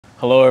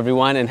Hello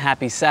everyone and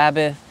happy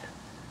Sabbath.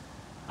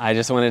 I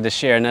just wanted to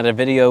share another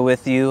video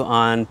with you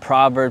on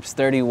Proverbs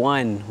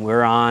 31.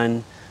 We're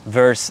on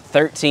verse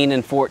 13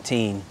 and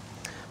 14.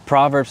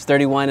 Proverbs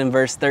 31 and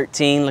verse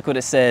 13, look what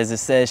it says. It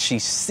says, "She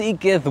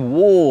seeketh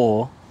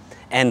wool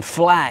and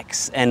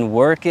flax and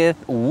worketh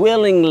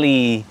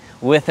willingly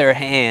with her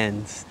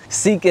hands."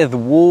 Seeketh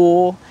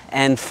wool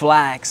and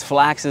flax.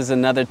 Flax is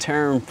another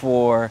term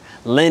for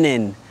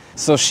linen.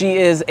 So she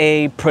is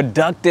a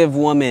productive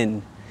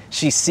woman.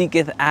 She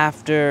seeketh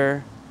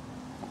after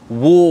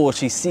wool.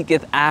 She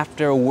seeketh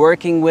after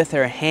working with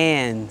her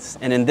hands.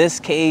 And in this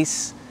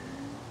case,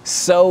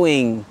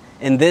 sewing.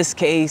 In this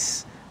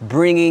case,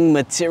 bringing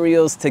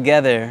materials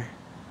together.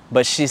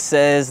 But she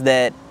says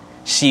that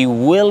she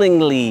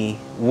willingly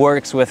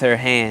works with her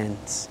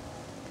hands.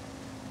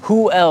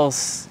 Who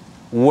else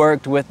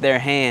worked with their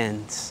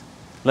hands?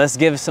 Let's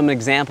give some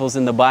examples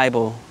in the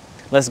Bible.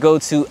 Let's go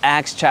to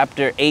Acts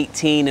chapter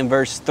 18 and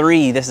verse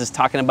 3. This is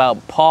talking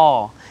about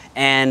Paul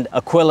and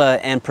Aquila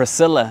and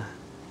Priscilla.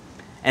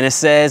 And it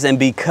says, "And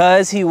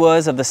because he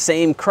was of the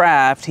same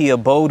craft, he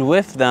abode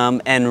with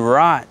them and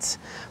wrought,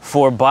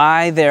 for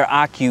by their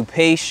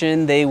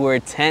occupation they were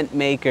tent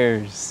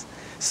makers."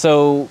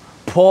 So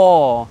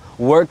Paul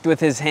worked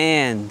with his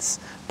hands.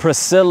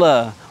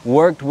 Priscilla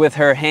worked with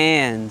her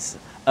hands.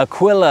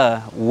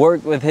 Aquila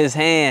worked with his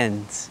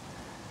hands.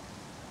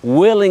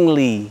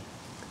 Willingly.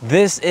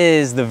 This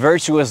is the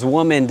virtuous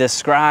woman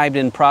described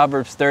in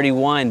Proverbs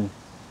 31.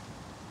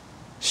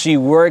 She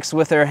works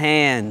with her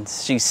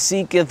hands. She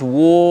seeketh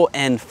wool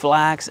and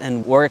flax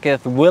and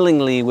worketh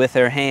willingly with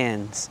her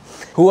hands.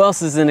 Who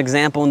else is an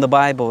example in the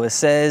Bible? It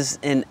says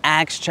in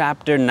Acts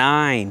chapter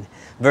 9,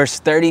 verse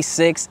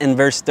 36 and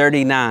verse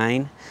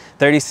 39,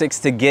 36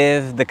 to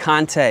give the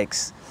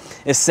context.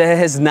 It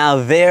says, "Now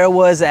there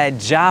was at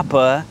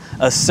Joppa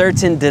a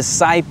certain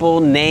disciple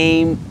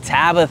named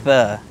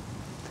Tabitha,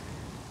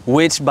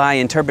 which by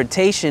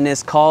interpretation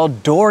is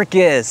called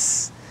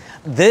Dorcas.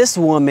 This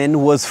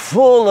woman was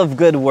full of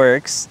good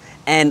works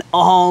and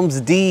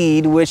alms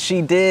deed which she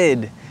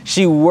did."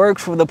 She worked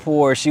for the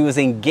poor. She was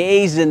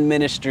engaged in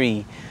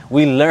ministry.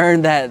 We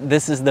learn that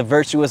this is the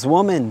virtuous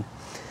woman.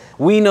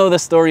 We know the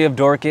story of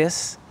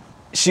Dorcas.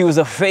 She was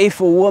a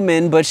faithful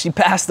woman, but she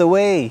passed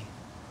away.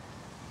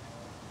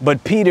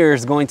 But Peter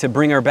is going to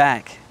bring her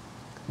back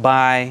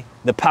by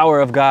the power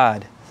of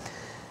God.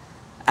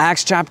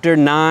 Acts chapter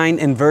 9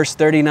 and verse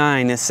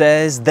 39, it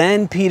says,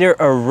 "Then Peter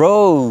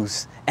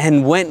arose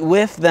and went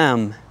with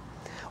them.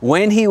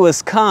 When he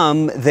was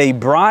come, they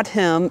brought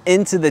him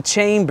into the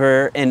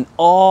chamber, and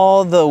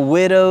all the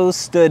widows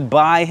stood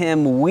by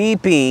him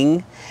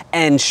weeping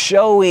and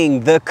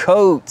showing the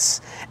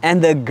coats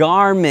and the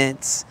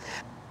garments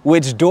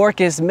which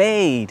Dorcas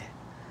made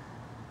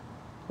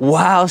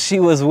while she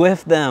was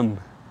with them."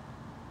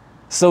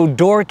 So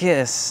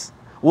Dorcas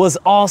was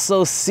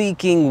also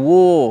seeking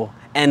wool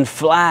and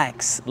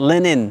flax,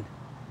 linen.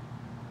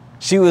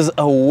 She was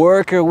a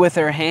worker with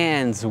her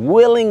hands,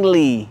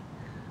 willingly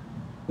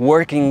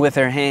working with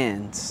her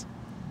hands.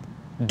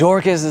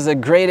 Dorcas is a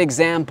great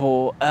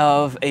example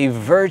of a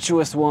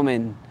virtuous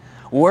woman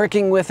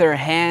working with her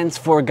hands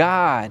for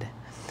God.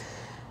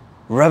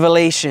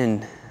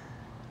 Revelation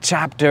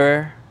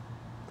chapter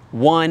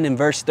 1 and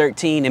verse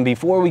 13. And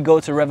before we go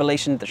to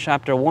Revelation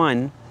chapter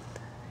 1,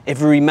 if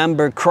you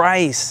remember,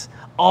 Christ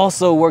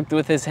also worked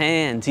with his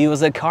hands. He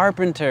was a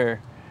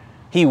carpenter.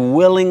 He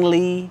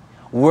willingly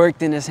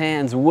worked in his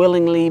hands.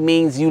 Willingly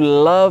means you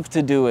love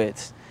to do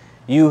it.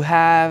 You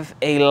have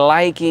a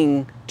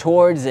liking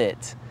towards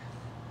it.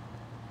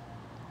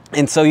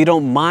 And so you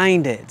don't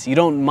mind it. You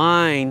don't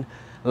mind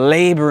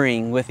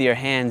laboring with your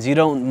hands. You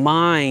don't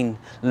mind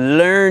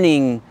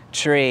learning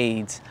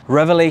trades.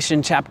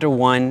 Revelation chapter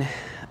 1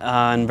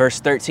 in verse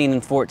 13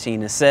 and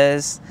 14, it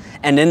says,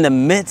 "And in the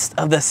midst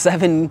of the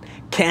 7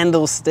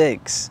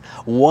 candlesticks,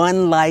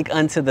 one like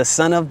unto the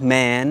Son of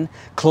Man,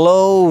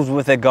 clothed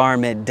with a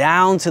garment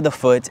down to the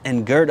foot,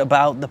 and girt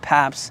about the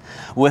paps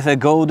with a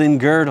golden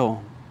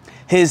girdle.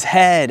 His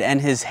head and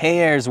his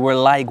hairs were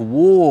like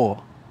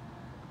wool."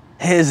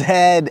 His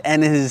head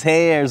and his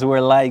hairs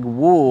were like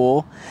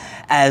wool,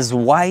 as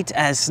white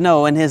as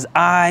snow, and his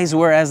eyes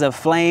were as a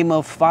flame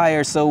of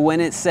fire. So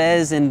when it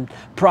says in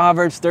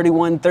Proverbs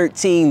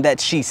 31:13 that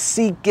she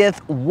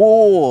seeketh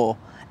wool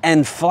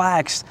and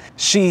flax,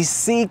 she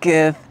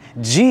seeketh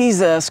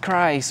Jesus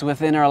Christ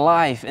within her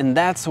life. And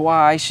that's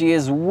why she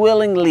is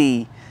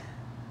willingly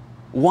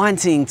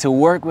wanting to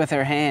work with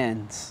her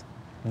hands.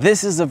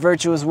 This is a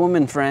virtuous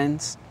woman,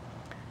 friends.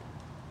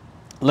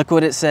 Look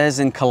what it says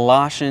in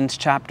Colossians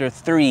chapter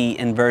 3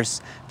 and verse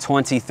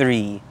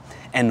 23.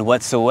 "And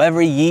whatsoever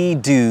ye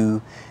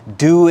do,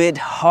 do it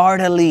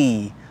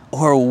heartily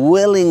or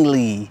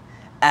willingly,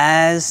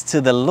 as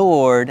to the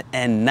Lord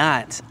and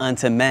not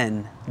unto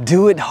men."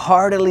 Do it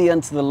heartily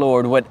unto the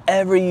Lord.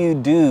 Whatever you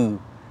do,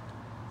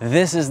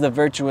 this is the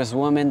virtuous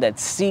woman that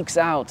seeks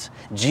out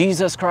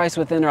Jesus Christ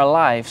within her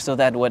life, so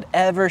that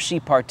whatever she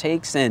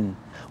partakes in,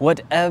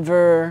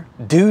 whatever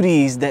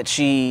duties that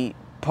she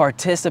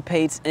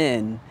participates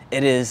in,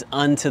 it is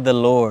unto the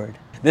Lord.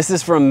 This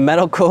is from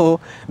Medical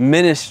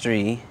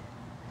Ministry.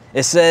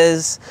 It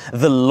says,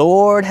 the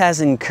Lord has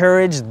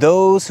encouraged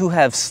those who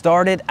have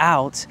started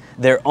out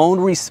their own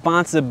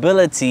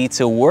responsibility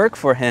to work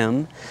for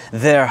Him,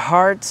 their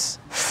hearts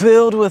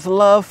filled with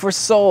love for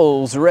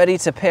souls ready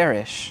to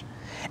perish.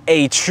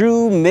 A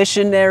true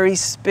missionary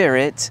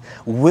spirit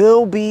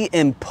will be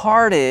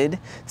imparted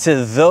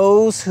to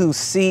those who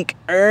seek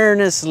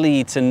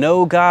earnestly to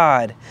know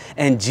God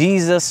and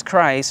Jesus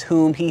Christ,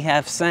 whom He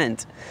hath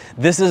sent.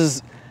 This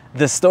is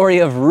the story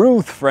of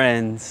Ruth,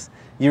 friends.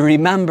 You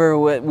remember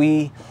what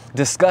we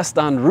discussed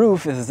on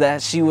Ruth is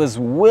that she was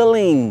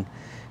willing.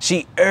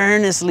 She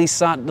earnestly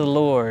sought the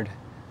Lord.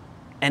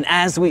 And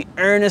as we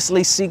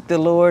earnestly seek the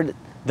Lord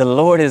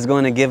is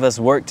going to give us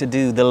work to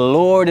do. The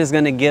Lord is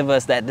going to give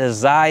us that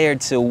desire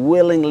to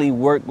willingly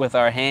work with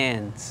our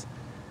hands,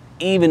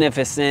 even if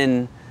it's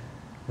in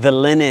the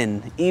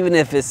linen, even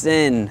if it's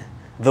in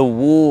the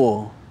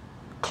wool,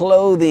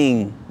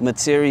 clothing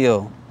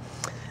material.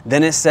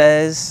 Then it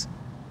says,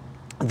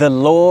 the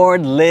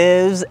Lord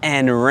lives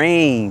and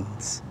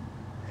reigns.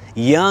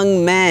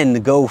 Young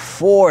men, go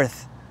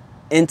forth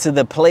into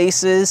the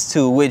places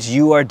to which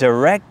you are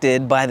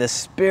directed by the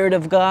Spirit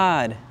of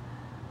God.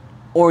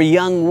 Or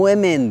young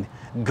women,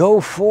 go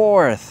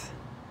forth.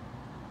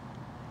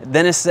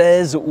 Then it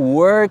says,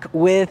 work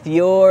with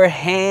your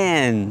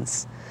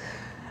hands,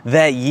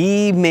 that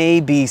ye may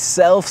be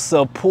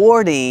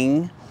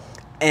self-supporting,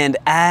 and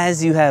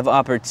as you have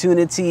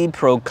opportunity,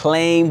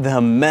 proclaim the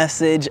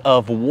message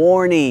of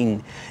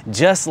warning,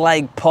 just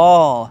like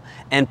Paul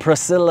and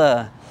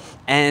Priscilla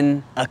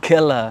and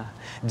Aquila,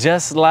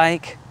 just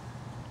like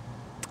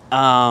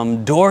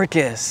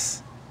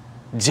Dorcas,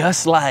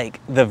 just like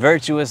the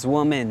virtuous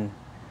woman.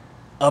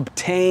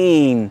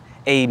 Obtain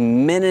a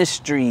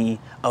ministry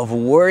of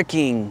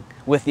working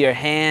with your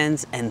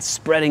hands and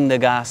spreading the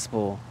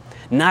gospel.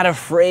 Not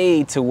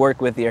afraid to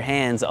work with your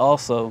hands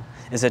also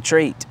is a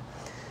trait.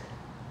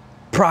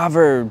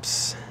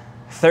 Proverbs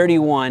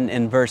 31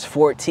 and verse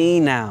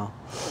 14 now.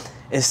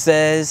 It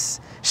says,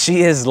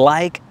 she is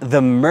like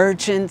the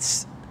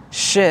merchant's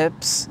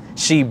ships.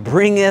 She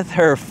bringeth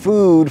her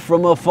food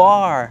from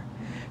afar.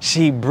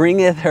 She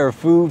bringeth her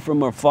food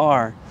from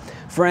afar.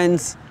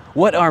 Friends,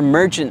 what are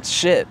merchant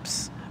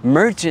ships?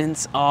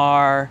 Merchants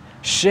are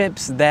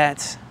ships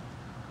that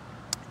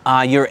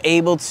you're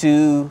able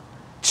to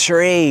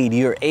trade,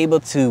 you're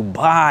able to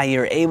buy,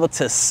 you're able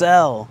to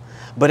sell.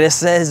 But it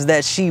says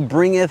that she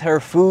bringeth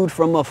her food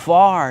from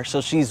afar. So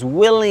she's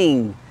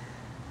willing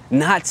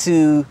not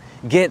to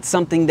get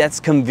something that's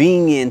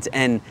convenient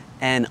and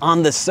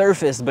on the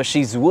surface, but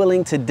she's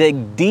willing to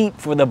dig deep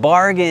for the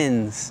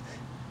bargains.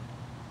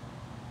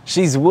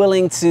 She's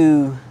willing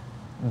to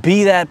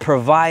be that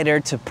provider,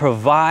 to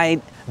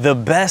provide the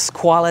best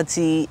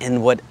quality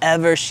in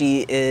whatever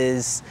she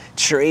is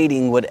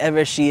trading,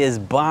 whatever she is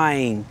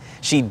buying.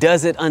 She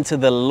does it unto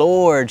the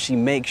Lord. She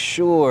makes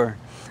sure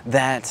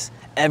that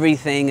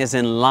everything is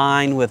in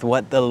line with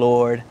what the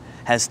Lord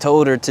has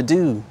told her to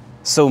do.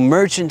 So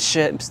merchant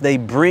ships, they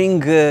bring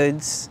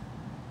goods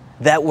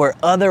that were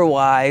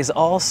otherwise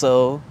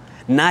also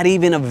not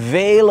even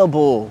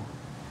available.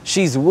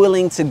 She's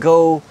willing to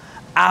go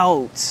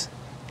out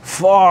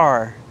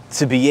far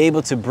to be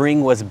able to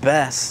bring what's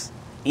best,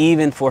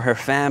 even for her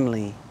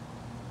family.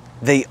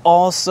 They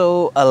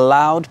also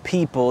allowed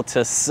people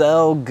to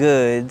sell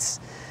goods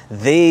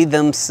they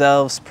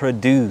themselves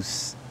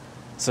produce.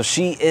 So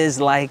she is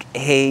like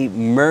a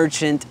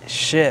merchant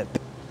ship.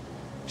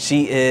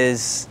 She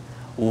is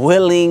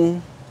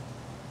willing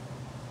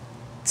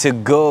to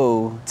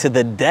go to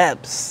the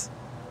depths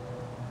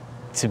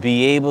to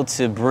be able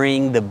to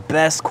bring the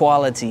best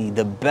quality,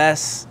 the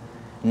best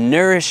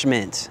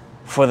nourishment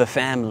for the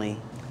family.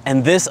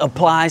 And this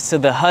applies to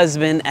the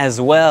husband as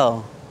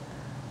well,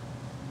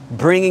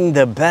 bringing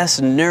the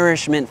best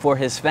nourishment for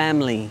his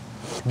family.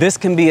 This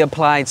can be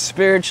applied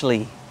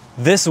spiritually.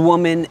 This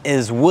woman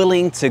is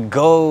willing to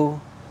go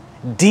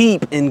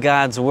deep in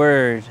God's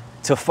word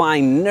to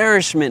find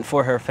nourishment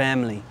for her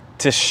family,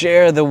 to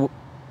share the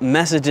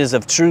messages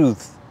of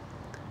truth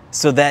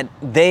so that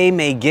they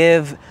may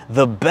give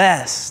the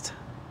best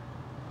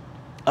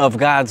of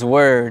God's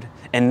word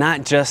and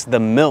not just the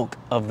milk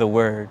of the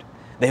word.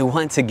 They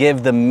want to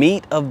give the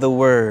meat of the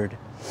word.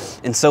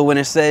 And so when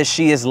it says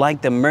she is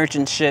like the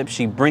merchant ship,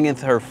 she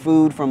bringeth her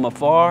food from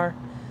afar,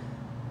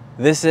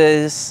 this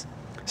is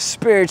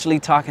spiritually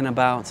talking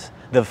about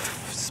the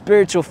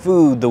spiritual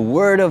food, the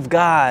word of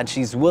God.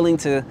 She's willing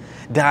to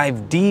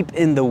dive deep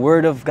in the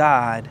word of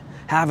God,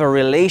 have a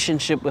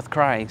relationship with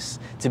Christ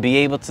to be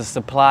able to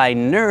supply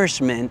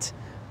nourishment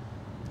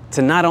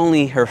to not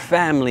only her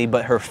family,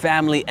 but her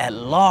family at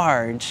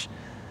large,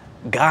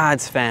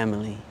 God's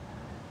family.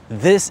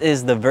 This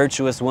is the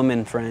virtuous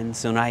woman,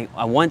 friends. And I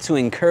want to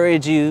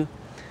encourage you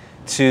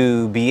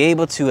to be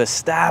able to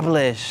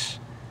establish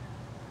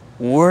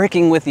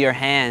working with your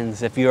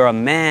hands. If you're a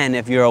man,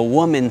 if you're a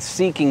woman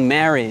seeking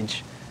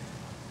marriage,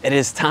 it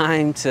is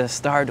time to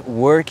start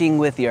working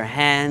with your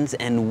hands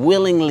and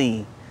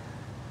willingly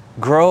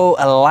grow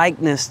a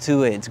likeness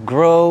to it.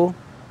 Grow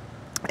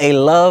a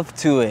love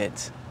to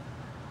it,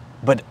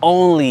 but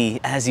only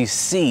as you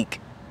seek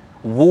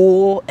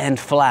wool and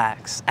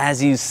flax,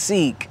 as you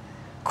seek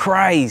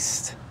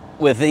Christ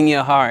within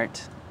your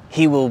heart.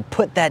 He will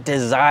put that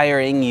desire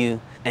in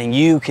you, and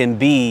you can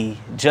be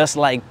just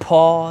like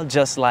Paul,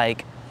 just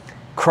like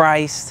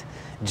Christ,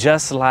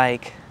 just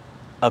like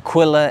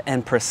Aquila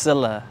and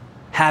Priscilla,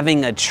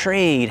 having a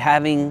trade,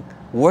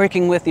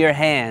 working with your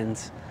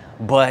hands,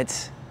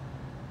 but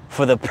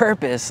for the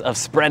purpose of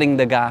spreading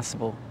the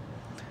gospel.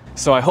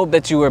 So I hope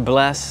that you were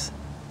blessed,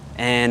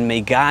 and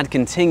may God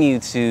continue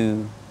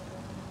to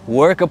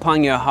work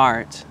upon your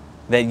heart,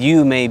 that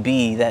you may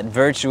be that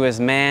virtuous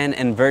man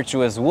and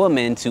virtuous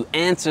woman to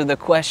answer the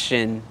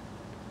question,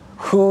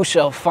 who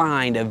shall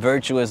find a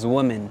virtuous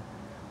woman?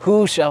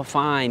 Who shall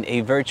find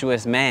a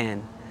virtuous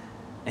man?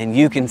 And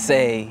you can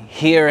say,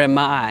 here am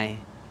I,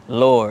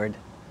 Lord,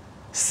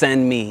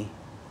 send me.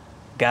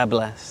 God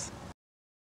bless.